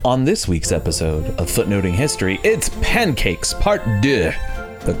On this week's episode of Footnoting History, it's Pancakes Part 2,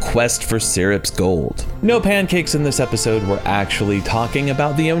 The Quest for Syrup's Gold. No pancakes in this episode, we're actually talking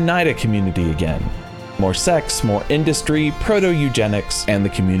about the Oneida community again. More sex, more industry, proto-eugenics, and the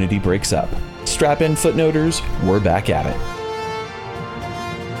community breaks up. Strap in, footnoters, we're back at it.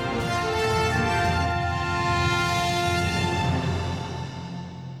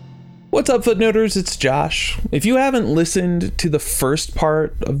 What's up, footnoters? It's Josh. If you haven't listened to the first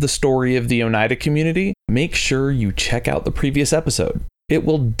part of the story of the Oneida community, make sure you check out the previous episode. It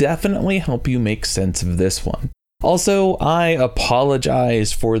will definitely help you make sense of this one. Also, I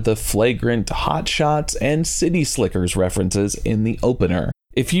apologize for the flagrant Hot Shots and City Slickers references in the opener.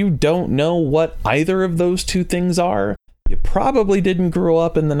 If you don't know what either of those two things are, you probably didn't grow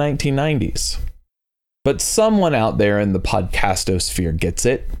up in the 1990s. But someone out there in the podcastosphere gets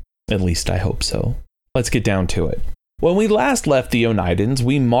it. At least I hope so. Let's get down to it. When we last left the Oneidans,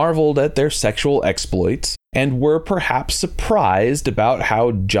 we marveled at their sexual exploits and were perhaps surprised about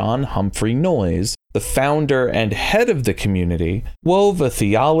how John Humphrey Noyes, the founder and head of the community, wove a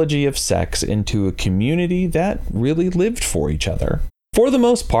theology of sex into a community that really lived for each other. For the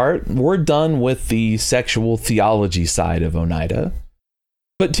most part, we're done with the sexual theology side of Oneida.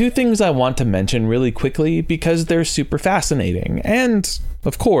 But two things I want to mention really quickly because they're super fascinating. And,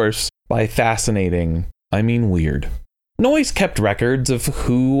 of course, by fascinating, I mean weird. Noyes kept records of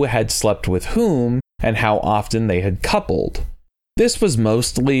who had slept with whom and how often they had coupled. This was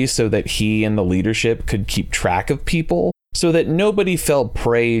mostly so that he and the leadership could keep track of people so that nobody fell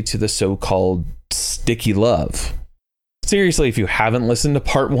prey to the so-called sticky love. Seriously, if you haven't listened to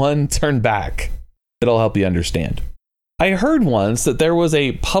part 1, turn back. It'll help you understand. I heard once that there was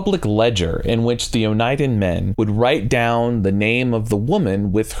a public ledger in which the Oneidan men would write down the name of the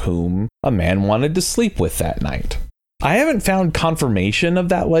woman with whom a man wanted to sleep with that night. I haven't found confirmation of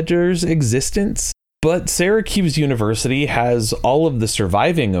that ledger's existence, but Syracuse University has all of the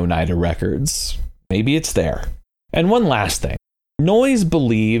surviving Oneida records. Maybe it's there. And one last thing. Noyes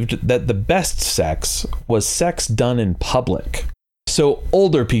believed that the best sex was sex done in public, so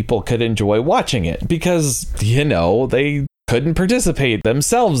older people could enjoy watching it because, they couldn't participate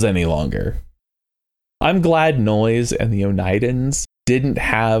themselves any longer. I'm glad Noyes and the Oneidans didn't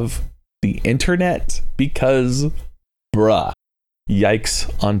have the internet because,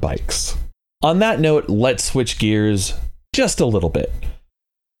 yikes on bikes. On that note, let's switch gears just a little bit.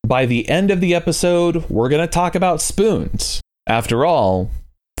 By the end of the episode, we're going to talk about spoons. After all,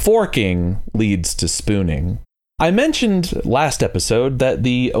 forking leads to spooning. I mentioned last episode that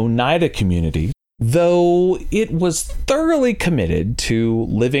the Oneida community, though it was thoroughly committed to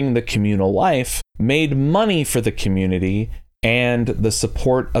living the communal life, made money for the community and the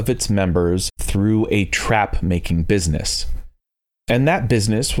support of its members through a trap-making business. And that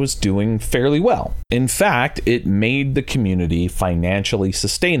business was doing fairly well. In fact, it made the community financially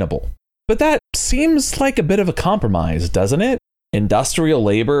sustainable. But that seems like a bit of a compromise, doesn't it? Industrial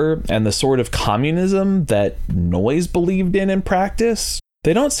labor and the sort of communism that Noyes believed in practice,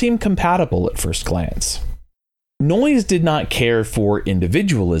 they don't seem compatible at first glance. Noyes did not care for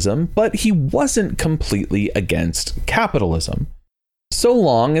individualism, but he wasn't completely against capitalism, so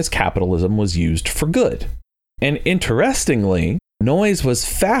long as capitalism was used for good. And interestingly, Noyes was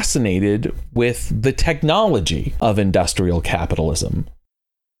fascinated with the technology of industrial capitalism,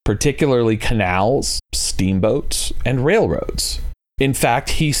 particularly canals, steamboats, and railroads. In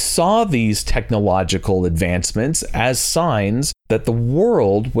fact, he saw these technological advancements as signs that the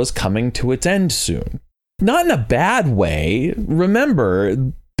world was coming to its end soon. Not in a bad way.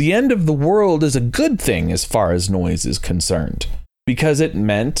 Remember, the end of the world is a good thing as far as Noyes is concerned, because it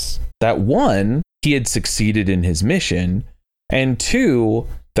meant that 1, he had succeeded in his mission, and 2,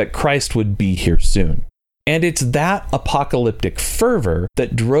 that Christ would be here soon. And it's that apocalyptic fervor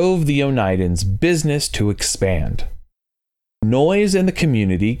that drove the Oneidans' business to expand. Noyes and the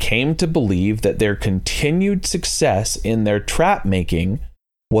community came to believe that their continued success in their trap making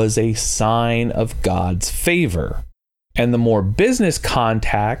was a sign of God's favor. And the more business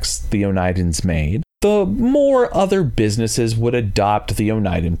contacts the Oneidans made, the more other businesses would adopt the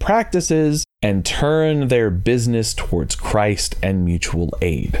Oneidan practices and turn their business towards Christ and mutual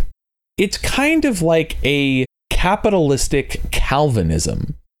aid. It's kind of like a capitalistic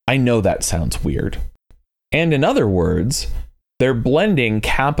Calvinism. I know that sounds weird. And in other words, they're blending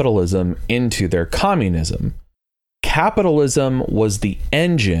capitalism into their communism. Capitalism was the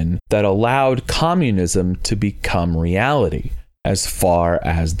engine that allowed communism to become reality, as far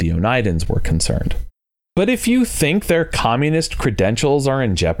as the Oneidans were concerned. But if you think their communist credentials are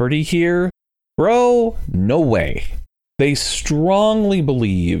in jeopardy here, bro, no way. They strongly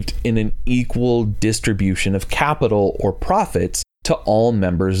believed in an equal distribution of capital or profits to all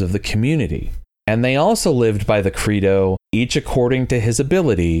members of the community. And they also lived by the credo, each according to his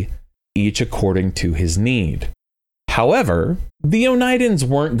ability, each according to his need. However, the Oneidas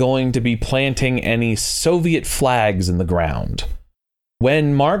weren't going to be planting any Soviet flags in the ground.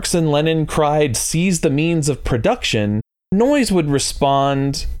 When Marx and Lenin cried, "Seize the means of production," Noyes would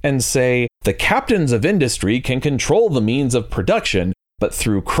respond and say, "The captains of industry can control the means of production, but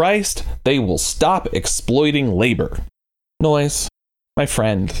through Christ, they will stop exploiting labor." Noyes, my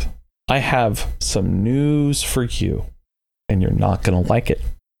friend, I have some news for you, and you're not going to like it.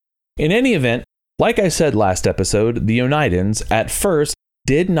 In any event, like I said last episode, the Oneidas at first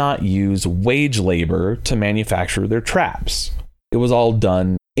did not use wage labor to manufacture their traps. It was all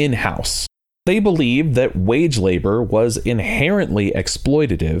done in-house. They believed that wage labor was inherently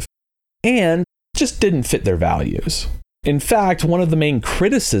exploitative and just didn't fit their values. In fact, one of the main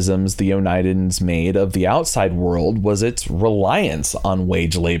criticisms the Oneidas made of the outside world was its reliance on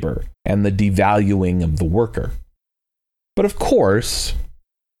wage labor and the devaluing of the worker. But of course,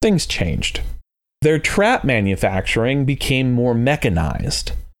 things changed. Their trap manufacturing became more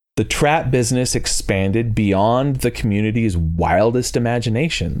mechanized. The trap business expanded beyond the community's wildest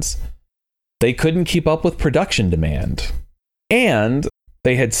imaginations. They couldn't keep up with production demand. And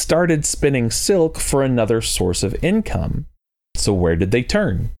they had started spinning silk for another source of income. So where did they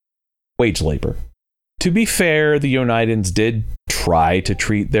turn? Wage labor. To be fair, the Oneidas did try to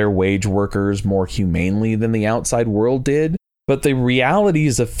treat their wage workers more humanely than the outside world did, but the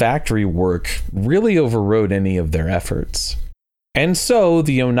realities of factory work really overrode any of their efforts. And so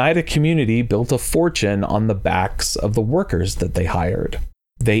the Oneida community built a fortune on the backs of the workers that they hired.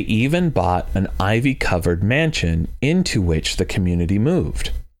 They even bought an ivy-covered mansion into which the community moved.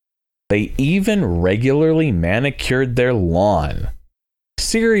 They even regularly manicured their lawn.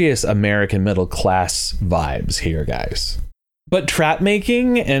 Serious American middle-class vibes here, guys. But trap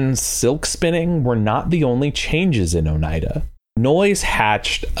making and silk spinning were not the only changes in Oneida. Noyes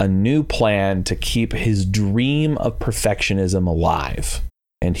hatched a new plan to keep his dream of perfectionism alive,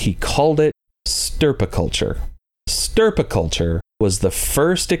 and he called it stirpiculture. Stirpiculture was the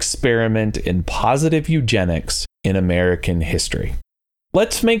first experiment in positive eugenics in American history.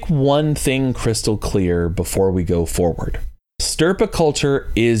 Let's make one thing crystal clear before we go forward. Stirpiculture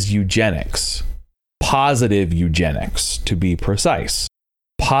is eugenics. Positive eugenics, to be precise.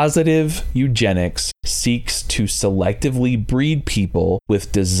 Positive eugenics seeks to selectively breed people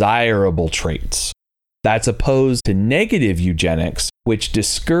with desirable traits. That's opposed to negative eugenics, which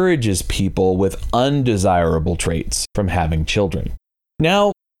discourages people with undesirable traits from having children.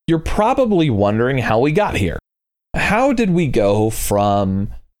 Now, you're probably wondering how we got here. How did we go from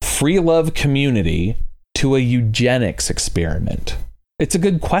free love community to a eugenics experiment? It's a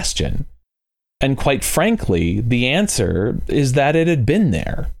good question. And quite frankly, the answer is that it had been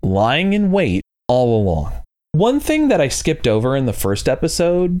there, lying in wait all along. One thing that I skipped over in the first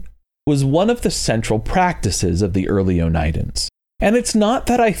episode was one of the central practices of the early Oneidas. And it's not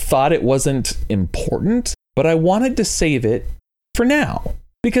that I thought it wasn't important, but I wanted to save it for now,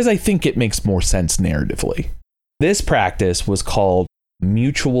 because I think it makes more sense narratively. This practice was called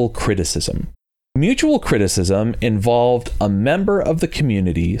mutual criticism. Mutual criticism involved a member of the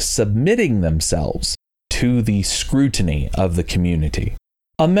community submitting themselves to the scrutiny of the community.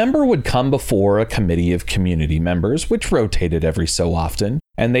 A member would come before a committee of community members, which rotated every so often,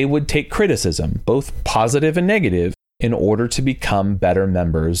 and they would take criticism, both positive and negative, in order to become better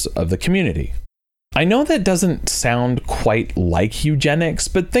members of the community. I know that doesn't sound quite like eugenics,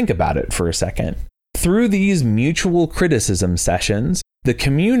 but think about it for a second. Through these mutual criticism sessions, the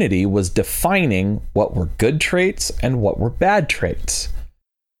community was defining what were good traits and what were bad traits.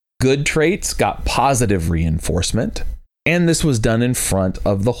 Good traits got positive reinforcement, and this was done in front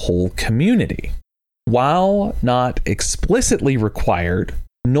of the whole community. While not explicitly required,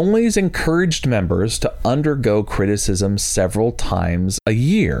 Noyes encouraged members to undergo criticism several times a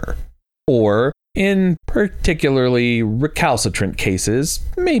year, or in particularly recalcitrant cases,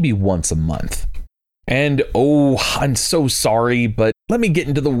 maybe once a month. And I'm so sorry, but let me get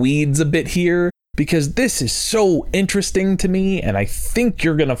into the weeds a bit here, because this is so interesting to me, and I think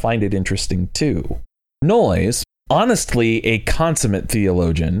you're going to find it interesting too. Noyes, honestly a consummate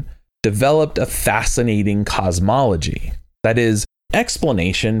theologian, developed a fascinating cosmology, that is,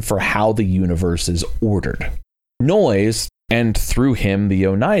 explanation for how the universe is ordered. Noyes, and through him the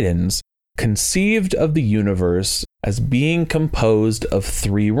Oneidas, conceived of the universe as being composed of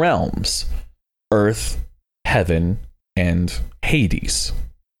three realms: Earth, Heaven, and Hades,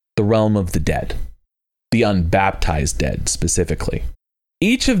 the realm of the dead. the unbaptized dead specifically.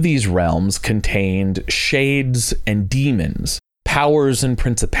 Each of these realms contained shades and demons, powers and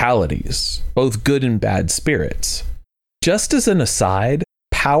principalities, both good and bad spirits. Just as an aside,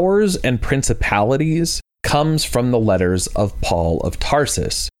 powers and principalities comes from the letters of Paul of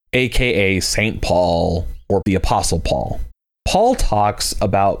Tarsus, aka St. Paul or the Apostle Paul. Paul talks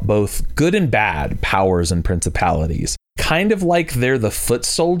about both good and bad powers and principalities, kind of like they're the foot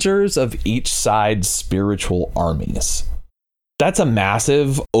soldiers of each side's spiritual armies. That's a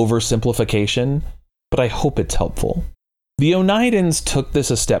massive oversimplification, but I hope it's helpful. The Oneidas took this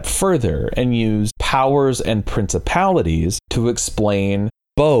a step further and used powers and principalities to explain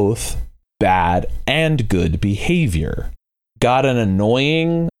both bad and good behavior. Got an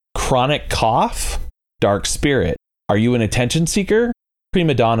annoying chronic cough? Dark spirit. Are you an attention seeker?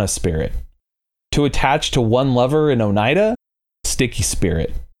 Prima donna spirit. To attach to one lover in Oneida? Sticky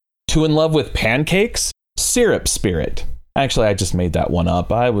spirit. To in love with pancakes? Syrup spirit. Actually, I just made that one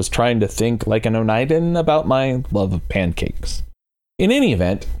up. I was trying to think like an Oneidan about my love of pancakes. In any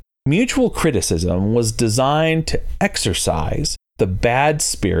event, mutual criticism was designed to exorcise the bad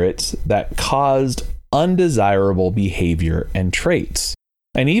spirits that caused undesirable behavior and traits.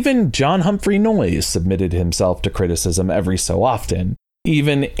 And even John Humphrey Noyes submitted himself to criticism every so often,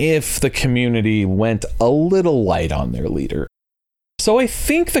 even if the community went a little light on their leader. So I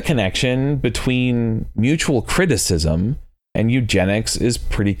think the connection between mutual criticism and eugenics is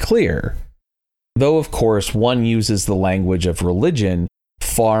pretty clear. Though, of course, one uses the language of religion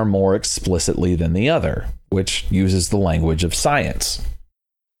far more explicitly than the other, which uses the language of science.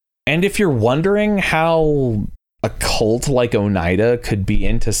 And if you're wondering how a cult like Oneida could be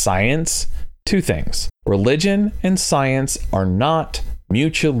into science, two things. Religion and science are not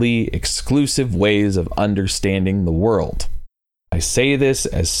mutually exclusive ways of understanding the world. I say this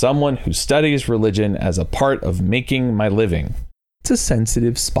as someone who studies religion as a part of making my living. It's a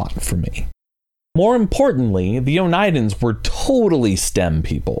sensitive spot for me. More importantly, the Oneidans were totally STEM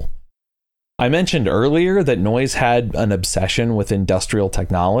people. I mentioned earlier that Noyes had an obsession with industrial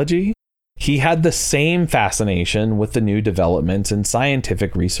technology. He had the same fascination with the new developments in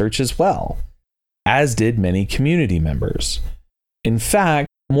scientific research as well, as did many community members. In fact,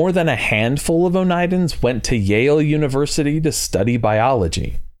 more than a handful of Oneidans went to Yale University to study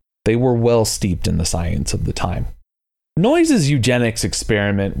biology. They were well steeped in the science of the time. Noyes' eugenics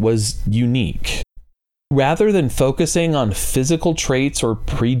experiment was unique. Rather than focusing on physical traits or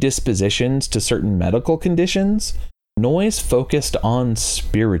predispositions to certain medical conditions, Noyes focused on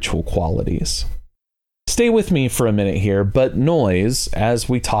spiritual qualities. Stay with me for a minute here, but Noyes, as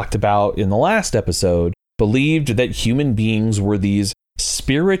we talked about in the last episode, believed that human beings were these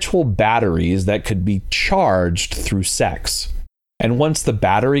spiritual batteries that could be charged through sex. And once the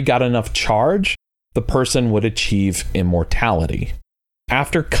battery got enough charge, the person would achieve immortality.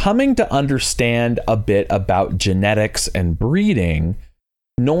 After coming to understand a bit about genetics and breeding,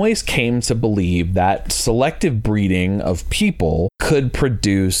 Noyes came to believe that selective breeding of people could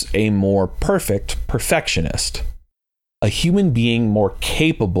produce a more perfect perfectionist, a human being more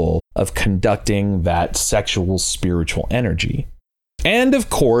capable of conducting that sexual spiritual energy. And of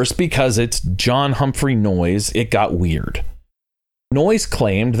course, because it's John Humphrey Noyes, it got weird. Noyes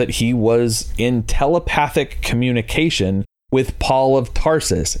claimed that he was in telepathic communication with Paul of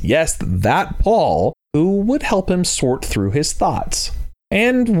Tarsus. Yes, that Paul, who would help him sort through his thoughts.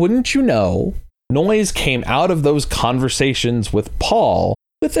 And wouldn't you know, Noyes came out of those conversations with Paul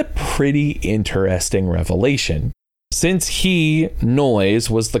with a pretty interesting revelation. Since he, Noyes,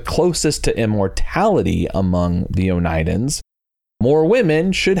 was the closest to immortality among the Oneidans, more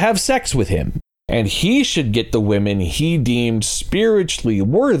women should have sex with him, and he should get the women he deemed spiritually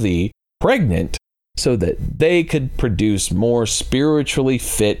worthy pregnant so that they could produce more spiritually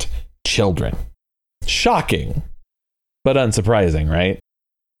fit children. Shocking, but unsurprising, right?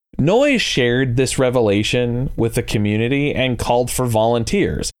 Noyes shared this revelation with the community and called for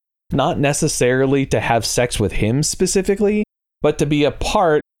volunteers, not necessarily to have sex with him specifically, but to be a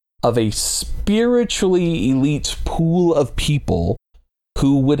part of a spiritually elite pool of people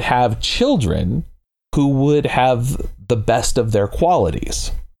who would have children who would have the best of their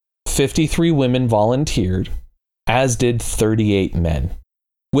qualities. 53 women volunteered, as did 38 men.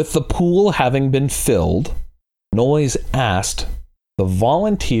 With the pool having been filled, Noyes asked the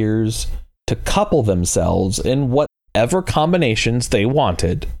volunteers to couple themselves in whatever combinations they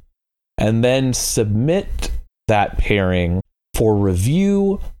wanted, and then submit that pairing for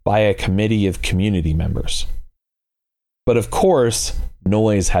review by a committee of community members. But of course,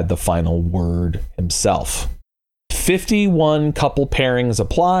 Noyes had the final word himself. 51 couple pairings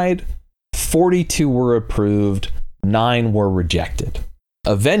applied, 42 were approved, 9 were rejected.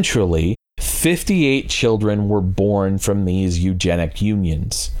 Eventually, 58 children were born from these eugenic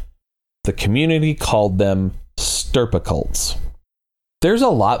unions. The community called them stirpicults. There's a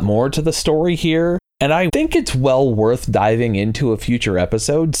lot more to the story here, and I think it's well worth diving into a future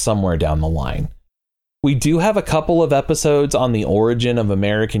episode somewhere down the line. We do have a couple of episodes on the origin of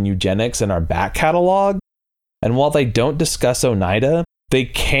American eugenics in our back catalog, and while they don't discuss Oneida, they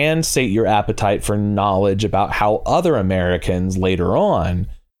can sate your appetite for knowledge about how other Americans later on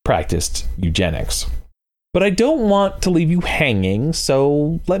practiced eugenics. But I don't want to leave you hanging,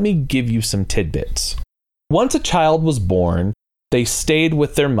 so let me give you some tidbits. Once a child was born, they stayed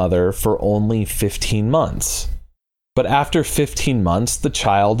with their mother for only 15 months. But after 15 months, the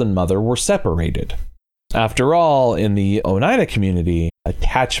child and mother were separated. After all, in the Oneida community,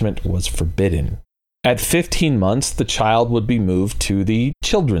 attachment was forbidden. At 15 months, the child would be moved to the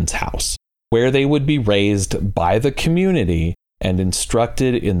children's house, where they would be raised by the community and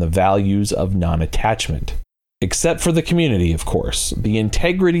instructed in the values of non-attachment. Except for the community, of course. The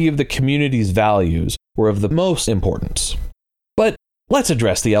integrity of the community's values were of the most importance. But let's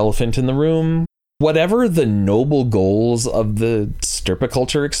address the elephant in the room. Whatever the noble goals of the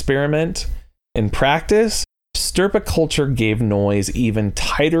stirpiculture experiment, in practice, stirpiculture gave Noyes even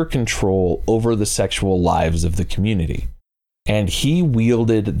tighter control over the sexual lives of the community. And he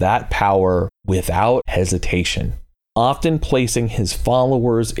wielded that power without hesitation, often placing his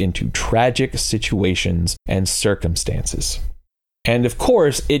followers into tragic situations and circumstances. And of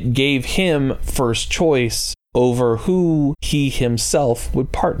course, it gave him first choice over who he himself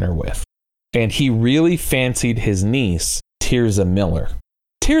would partner with. And he really fancied his niece, Tirzah Miller.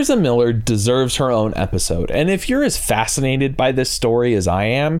 Tirzah Miller deserves her own episode, and if you're as fascinated by this story as I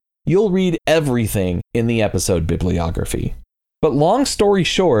am, you'll read everything in the episode bibliography. But long story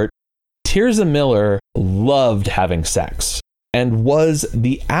short, Tirzah Miller loved having sex and was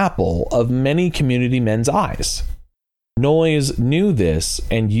the apple of many community men's eyes. Noyes knew this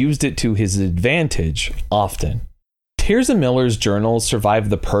and used it to his advantage often. Tirzah Miller's journals survived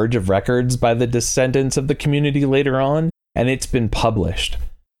the purge of records by the descendants of the community later on, and it's been published.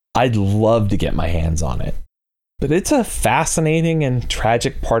 I'd love to get my hands on it. But it's a fascinating and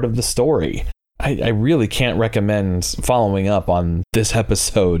tragic part of the story. I really can't recommend following up on this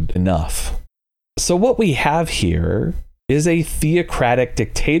episode enough. So what we have here is a theocratic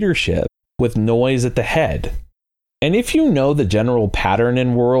dictatorship with Noyes at the head. And if you know the general pattern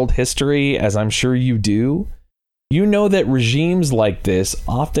in world history, as I'm sure you do, you know that regimes like this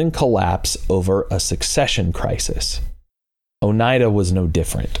often collapse over a succession crisis. Oneida was no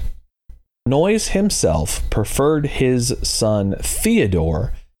different. Noyes himself preferred his son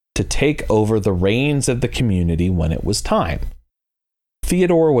Theodore to take over the reins of the community when it was time.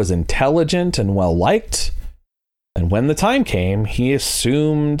 Theodore was intelligent and well-liked, and when the time came, he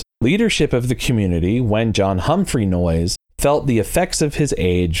assumed leadership of the community when John Humphrey Noyes felt the effects of his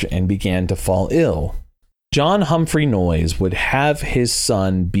age and began to fall ill. John Humphrey Noyes would have his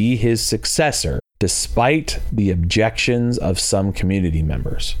son be his successor, despite the objections of some community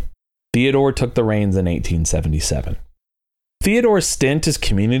members. Theodore took the reins in 1877. Theodore's stint as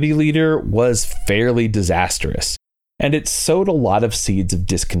community leader was fairly disastrous, and it sowed a lot of seeds of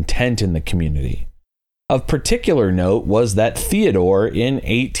discontent in the community. Of particular note was that Theodore, in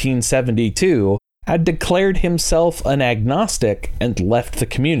 1872, had declared himself an agnostic and left the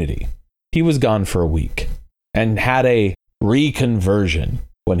community. He was gone for a week, and had a reconversion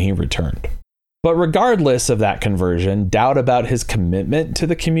when he returned. But regardless of that conversion, doubt about his commitment to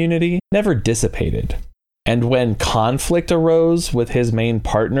the community never dissipated. And when conflict arose with his main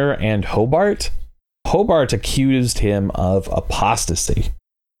partner and Hobart accused him of apostasy.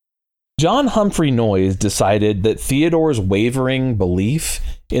 John Humphrey Noyes decided that Theodore's wavering belief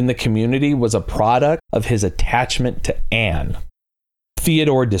in the community was a product of his attachment to Anne.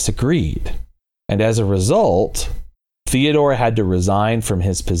 Theodore disagreed, and as a result, Theodore had to resign from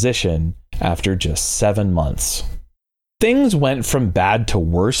his position after just 7 months. Things went from bad to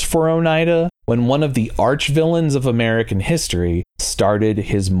worse for Oneida when one of the arch-villains of American history started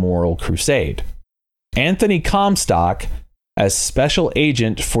his moral crusade. Anthony Comstock, as special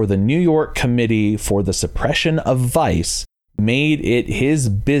agent for the New York Committee for the Suppression of Vice, made it his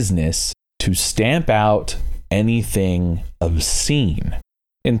business to stamp out anything obscene.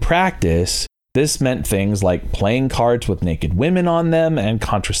 In practice, this meant things like playing cards with naked women on them and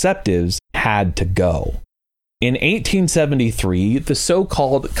contraceptives had to go. In 1873, the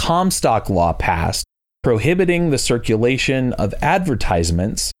so-called Comstock Law passed, prohibiting the circulation of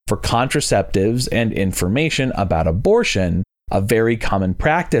advertisements for contraceptives and information about abortion a very common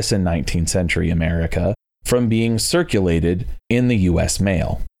practice in 19th century America, from being circulated in the US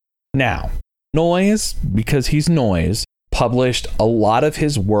mail. Now, Noyes, because he's Noyes, published a lot of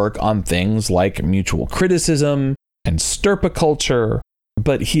his work on things like mutual criticism and stirpiculture,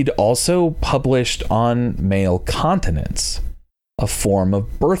 but he'd also published on male continence, a form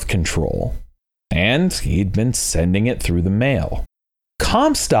of birth control, and he'd been sending it through the mail.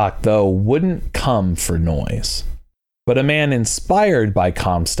 Comstock, though, wouldn't come for Noyes, but a man inspired by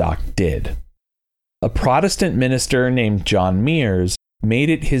Comstock did. A Protestant minister named John Mears made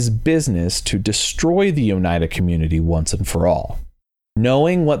it his business to destroy the Oneida community once and for all.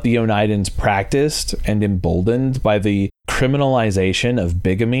 Knowing what the Oneidans practiced and emboldened by the criminalization of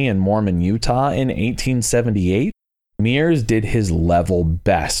bigamy in Mormon Utah in 1878, Mears did his level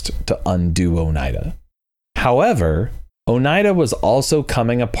best to undo Oneida. However, Oneida was also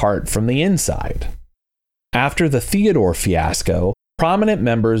coming apart from the inside. After the Theodore fiasco, prominent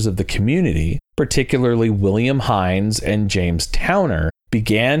members of the community, particularly William Hines and James Towner,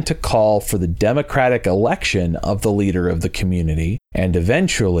 began to call for the democratic election of the leader of the community and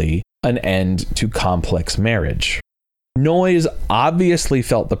eventually an end to complex marriage. Noyes obviously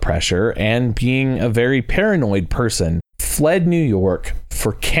felt the pressure and, being a very paranoid person, fled New York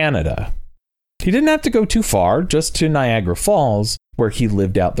for Canada. He didn't have to go too far, just to Niagara Falls, where he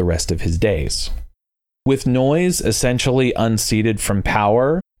lived out the rest of his days. With Noyes essentially unseated from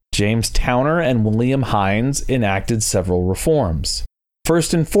power, James Towner and William Hines enacted several reforms.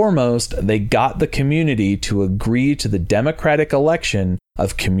 First and foremost, they got the community to agree to the democratic election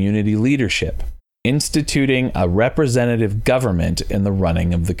of community leadership, instituting a representative government in the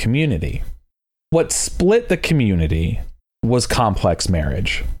running of the community. What split the community was complex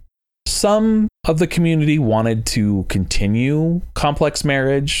marriage. Some of the community wanted to continue complex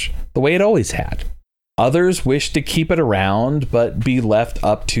marriage the way it always had. Others wished to keep it around but be left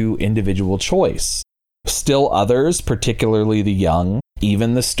up to individual choice. Still others, particularly the young,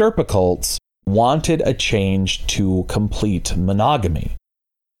 even the stirpicults, wanted a change to complete monogamy.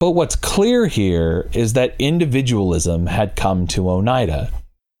 But what's clear here is that individualism had come to Oneida.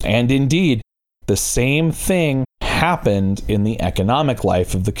 And indeed, the same thing happened in the economic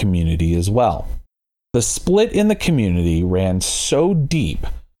life of the community as well. The split in the community ran so deep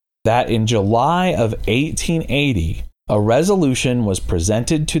that in July of 1880, a resolution was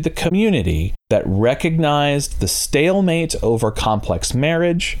presented to the community that recognized the stalemate over complex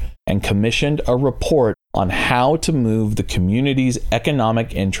marriage and commissioned a report on how to move the community's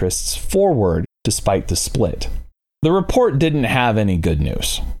economic interests forward despite the split. The report didn't have any good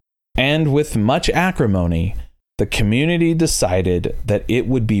news, and with much acrimony, the community decided that it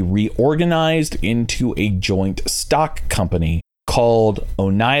would be reorganized into a joint stock company called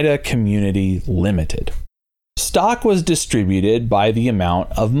Oneida Community Limited. Stock was distributed by the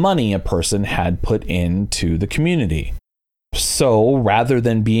amount of money a person had put into the community. So, rather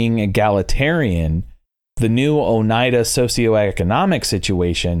than being egalitarian, the new Oneida socioeconomic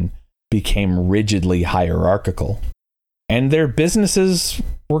situation became rigidly hierarchical. And their businesses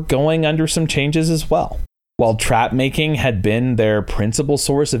were going under some changes as well. While trap making had been their principal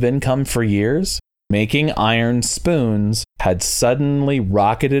source of income for years, making iron spoons had suddenly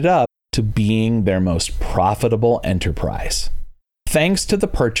rocketed up to being their most profitable enterprise, thanks to the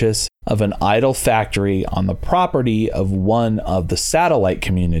purchase of an idol factory on the property of one of the satellite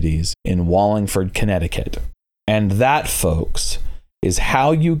communities in Wallingford, Connecticut. And that, folks, is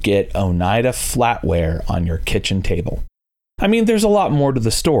how you get Oneida flatware on your kitchen table. I mean, there's a lot more to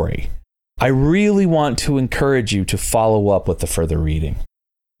the story. I really want to encourage you to follow up with the further reading.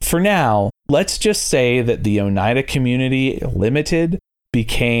 For now, let's just say that the Oneida Community Limited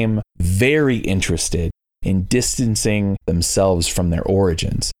became very interested in distancing themselves from their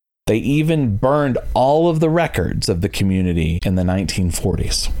origins. They even burned all of the records of the community in the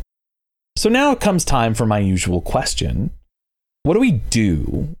 1940s. So now it comes time for my usual question. What do we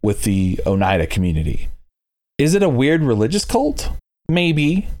do with the Oneida community? Is it a weird religious cult?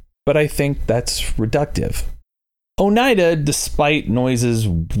 Maybe, but I think that's reductive. Oneida, despite Noyes'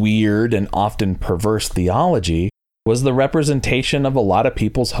 weird and often perverse theology, was the representation of a lot of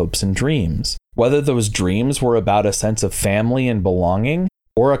people's hopes and dreams. Whether those dreams were about a sense of family and belonging,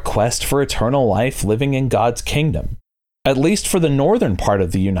 or a quest for eternal life living in God's kingdom. At least for the northern part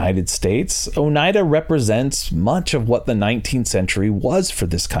of the United States, Oneida represents much of what the 19th century was for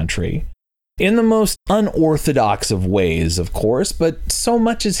this country. In the most unorthodox of ways, of course, but so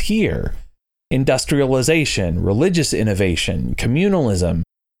much is here. Industrialization, religious innovation, communalism,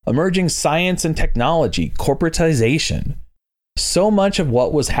 emerging science and technology, corporatization. So much of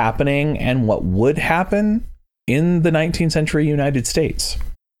what was happening and what would happen in the 19th century United States.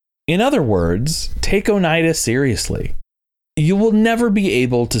 In other words, take Oneida seriously. You will never be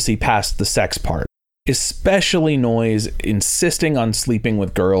able to see past the sex part, especially Noyes insisting on sleeping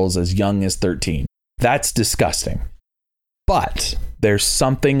with girls as young as 13. That's disgusting. But there's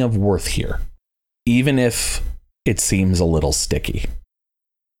something of worth here, even if it seems a little sticky.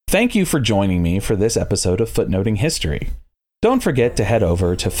 Thank you for joining me for this episode of Footnoting History. Don't forget to head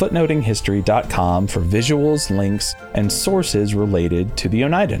over to footnotinghistory.com for visuals, links, and sources related to the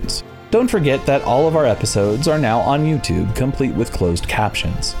Oneidans. Don't forget that all of our episodes are now on YouTube, complete with closed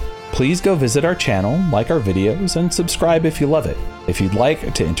captions. Please go visit our channel, like our videos, and subscribe if you love it. If you'd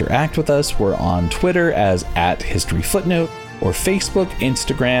like to interact with us, we're on Twitter as @HistoryFootnote, or Facebook,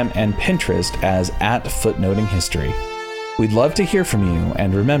 Instagram, and Pinterest as @FootnotingHistory. We'd love to hear from you,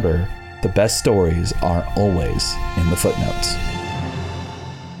 and remember, the best stories are always in the footnotes.